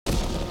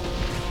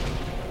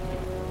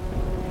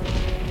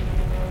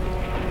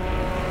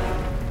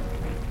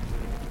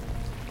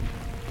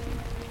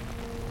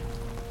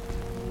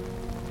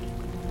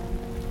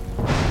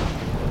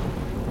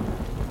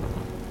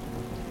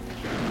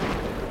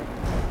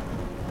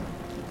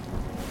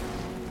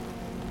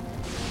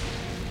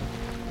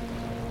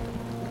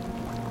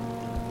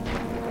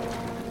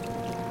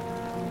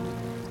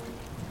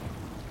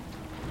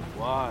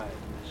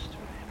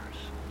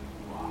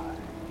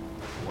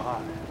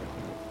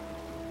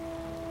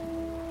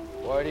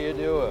Why do you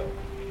do it?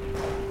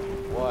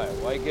 Why?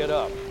 Why get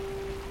up?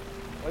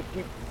 Why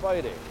keep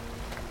fighting?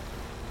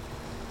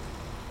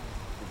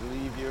 You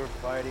believe you're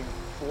fighting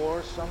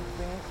for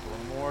something,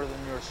 for more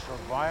than your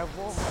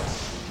survival?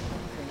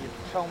 Can you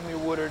tell me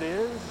what it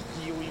is?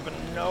 Do you even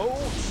know?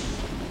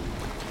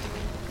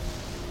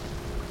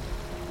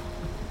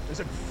 Is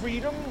it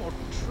freedom or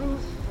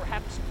truth?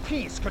 Perhaps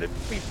peace? Could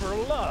it be for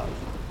love?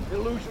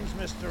 Illusions,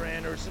 Mr.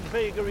 Anderson,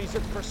 vagaries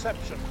of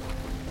perception.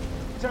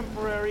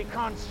 Temporary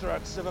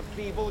constructs of a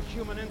feeble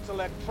human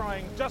intellect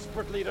trying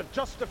desperately to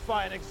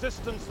justify an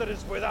existence that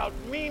is without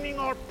meaning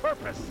or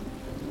purpose.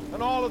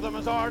 And all of them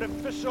as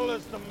artificial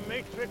as the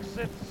Matrix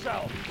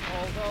itself.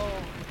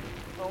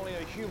 Although only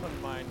a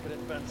human mind could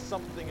invent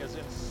something as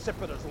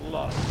insipid as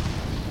love.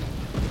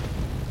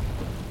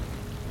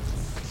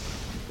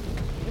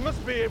 You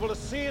must be able to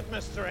see it,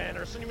 Mr.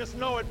 Anderson. You must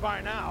know it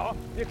by now.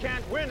 You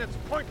can't win. It's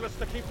pointless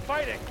to keep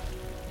fighting.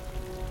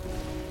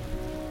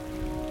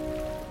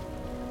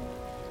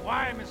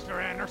 Why, Mr.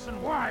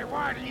 Anderson? Why?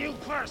 Why do you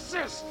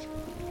persist?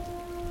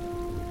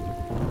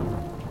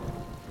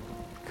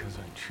 Because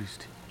I choose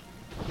to.